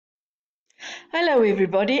Hello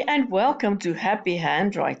everybody and welcome to Happy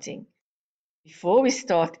Handwriting. Before we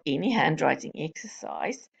start any handwriting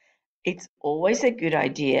exercise, it's always a good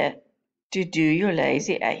idea to do your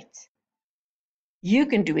lazy 8. You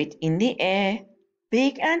can do it in the air,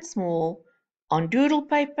 big and small, on doodle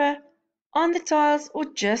paper, on the tiles or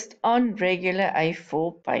just on regular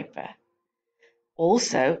A4 paper.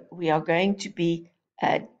 Also, we are going to be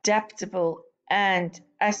adaptable and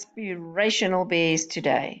aspirational bears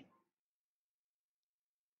today.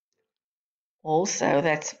 Also,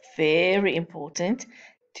 that's very important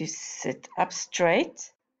to sit up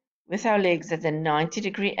straight with our legs at a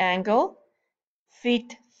 90-degree angle,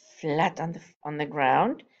 feet flat on the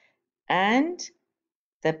ground, and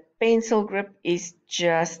the pencil grip is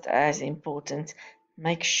just as important.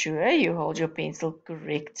 Make sure you hold your pencil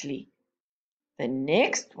correctly. The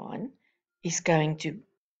next one is going to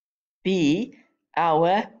be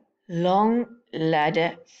our long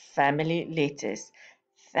ladder family letters.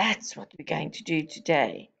 That's what we're going to do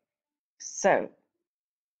today. So,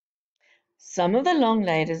 some of the long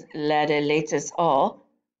ladder letters are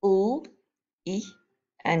U, I,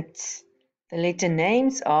 and T. The letter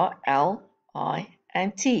names are L, I,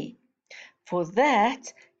 and T. For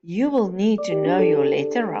that, you will need to know your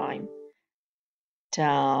letter rhyme.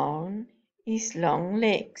 Down is long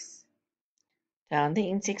legs. Down the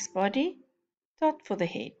insect's body, dot for the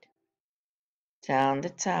head. Down the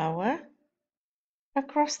tower,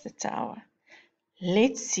 across the tower.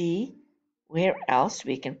 Let's see where else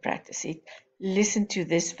we can practice it. Listen to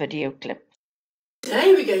this video clip.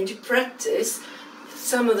 Today we're going to practice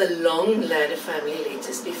some of the long ladder family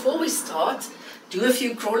letters. Before we start, do a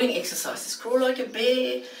few crawling exercises. Crawl like a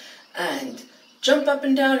bear and jump up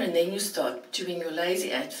and down, and then you start doing your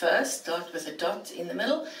lazy 8 first. Start with a dot in the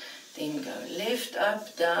middle, then go left,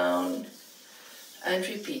 up, down, and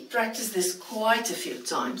repeat. Practice this quite a few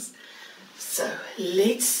times. So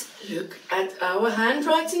let's look at our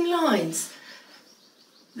handwriting lines.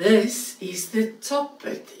 This is the top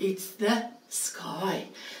bit, it's the sky.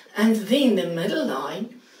 And then the middle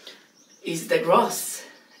line is the grass,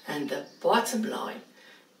 and the bottom line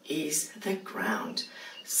is the ground.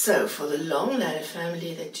 So for the long ladder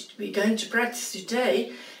family that we're going to practice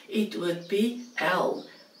today, it would be L.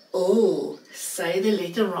 Oh, say the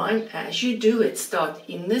letter rhyme as you do it. Start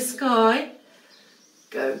in the sky,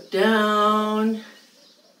 go down.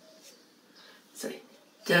 Sorry,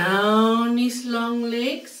 down is long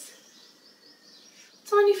legs,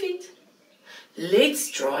 tiny feet.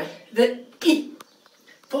 Let's try the I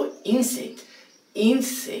for insect.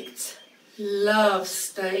 Insects love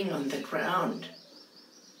staying on the ground.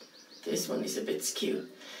 This one is a bit skew.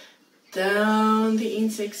 Down the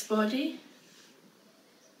insect's body,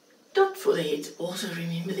 dot for the head. Also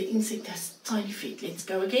remember the insect has tiny feet. Let's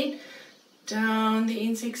go again. Down the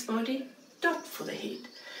insect's body, dot for the head.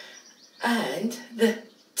 And the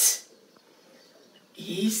T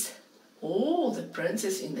is the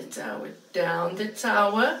princess in the tower. Down the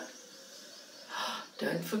tower.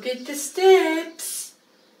 Don't forget the steps.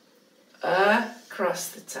 Across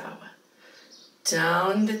the tower.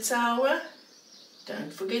 Down the tower.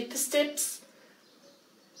 Don't forget the steps.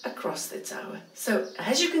 Across the tower. So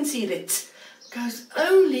as you can see, the T goes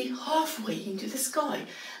only halfway into the sky,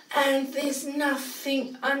 and there's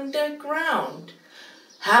nothing underground.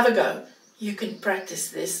 Have a go. You can practice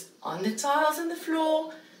this on the tiles on the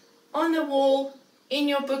floor, on the wall, in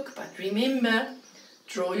your book, but remember,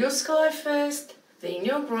 draw your sky first, then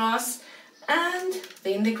your grass, and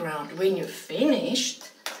then the ground. When you're finished,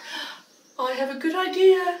 I have a good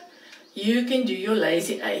idea. You can do your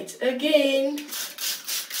lazy 8 again.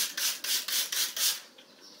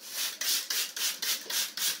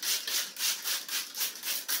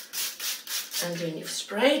 And when you've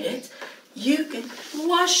sprayed it, you can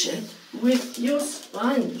wash it with your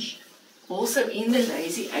sponge. Also in the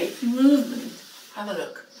lazy 8 movement. Have a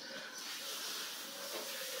look.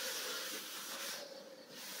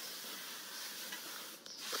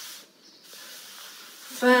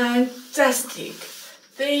 Fantastic.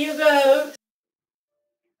 There you go.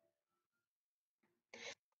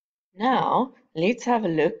 Now, let's have a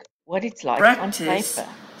look what it's like Practice on paper.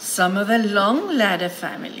 Some of the long ladder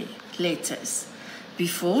family letters.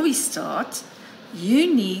 Before we start,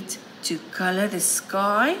 you need to color the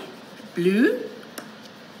sky blue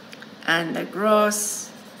and the grass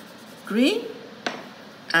green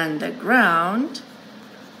and the ground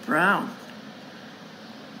brown.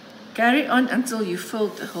 Carry on until you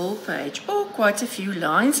filled the whole page or quite a few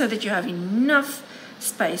lines so that you have enough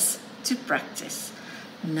space to practice.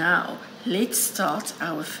 Now let's start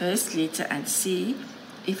our first letter and see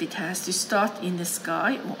if it has to start in the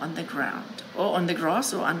sky or on the ground, or on the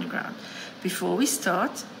grass or underground. Before we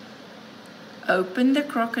start, open the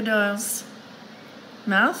crocodile's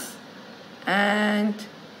mouth and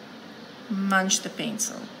munch the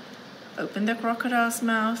pencil. Open the crocodile's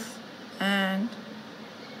mouth and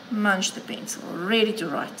munch the pencil. Ready to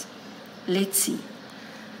write. Let's see.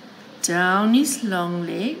 Down his long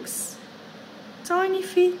legs, tiny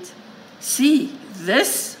feet. See,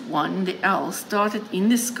 this one, the owl, started in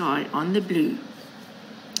the sky on the blue.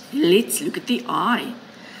 Let's look at the eye,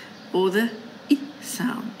 or the I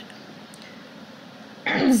sound.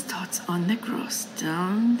 It starts on the grass,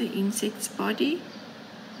 down the insect's body,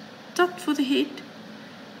 dot for the head,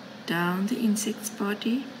 down the insect's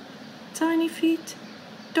body, tiny feet,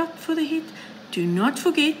 dot for the head. Do not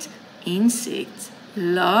forget, insects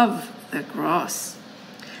love the grass.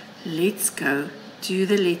 Let's go to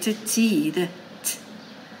the letter T, the T.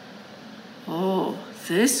 Oh,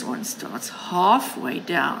 this one starts halfway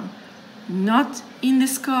down, not in the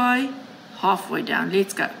sky, halfway down.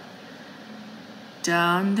 Let's go.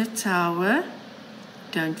 Down the tower,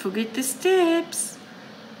 don't forget the steps,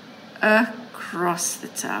 across the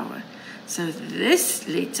tower. So this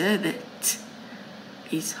letter, the T,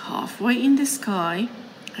 is halfway in the sky,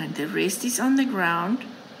 and the rest is on the ground,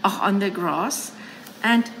 on the grass,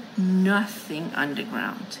 and nothing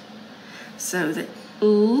underground. So the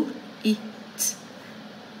U, I, T,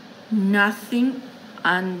 nothing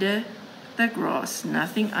under the grass,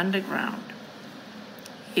 nothing underground.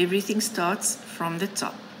 Everything starts from the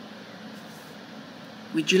top.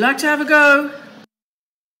 Would you like to have a go?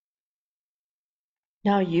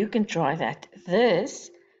 Now you can try that. This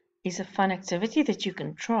is a fun activity that you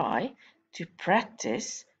can try to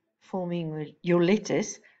practice forming your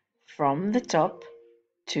letters from the top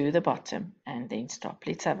to the bottom and then stop.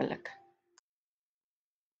 Let's have a look.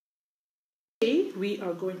 Today we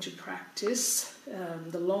are going to practice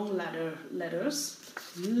the long ladder letters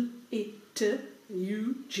L, I, T,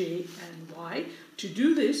 U, J and Y. To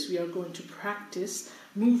do this, we are going to practice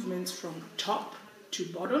movements from top to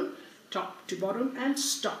bottom and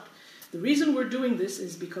stop. The reason we're doing this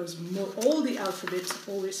is because all the alphabets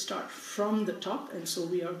always start from the top, and so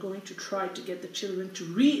we are going to try to get the children to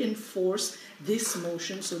reinforce this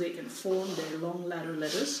motion so they can form their long ladder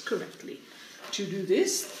letters correctly. To do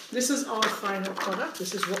this, this is our final product.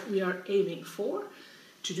 This is what we are aiming for.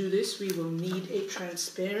 To do this, we will need a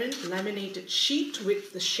transparent laminated sheet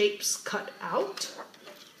with the shapes cut out.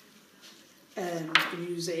 And you can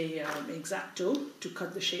use a X-Acto to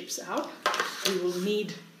cut the shapes out. We will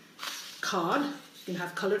need card. You can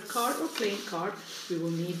have colored card or plain card. We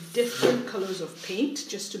will need different colors of paint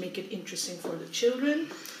just to make it interesting for the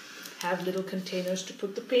children. Have little containers to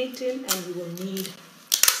put the paint in, and we will need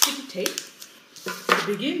sticky tape. To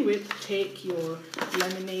begin with, take your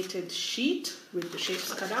laminated sheet with the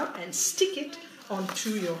shapes cut out and stick it onto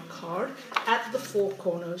your card at the four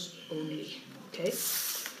corners only. Okay?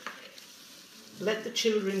 Let the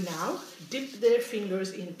children now dip their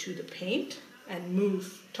fingers into the paint and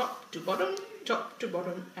move top to bottom,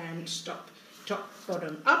 and stop. Top,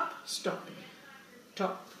 bottom, up, stop.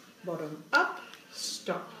 Top, bottom, up,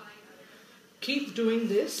 stop. Keep doing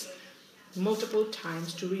this multiple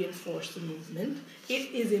times to reinforce the movement.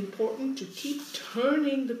 It is important to keep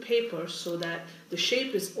turning the paper so that the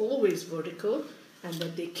shape is always vertical and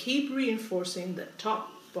that they keep reinforcing the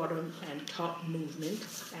top, bottom and top movement,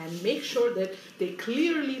 and make sure that they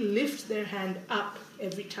clearly lift their hand up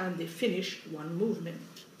every time they finish one movement.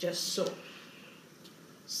 Just so.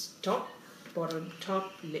 Top, bottom,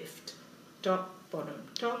 top, lift. Top, bottom,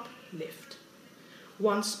 top, lift.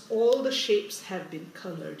 Once all the shapes have been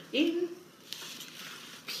colored in,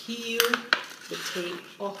 peel the tape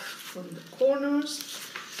off from the corners,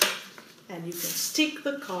 and you can stick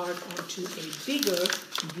the card onto a bigger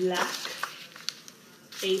black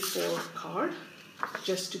A4 card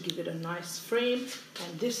just to give it a nice frame,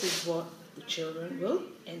 and this is what the children will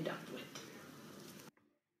end up with.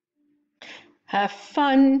 Have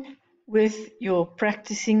fun with your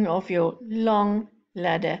practicing of your long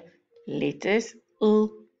ladder letters L,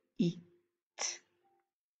 I, T.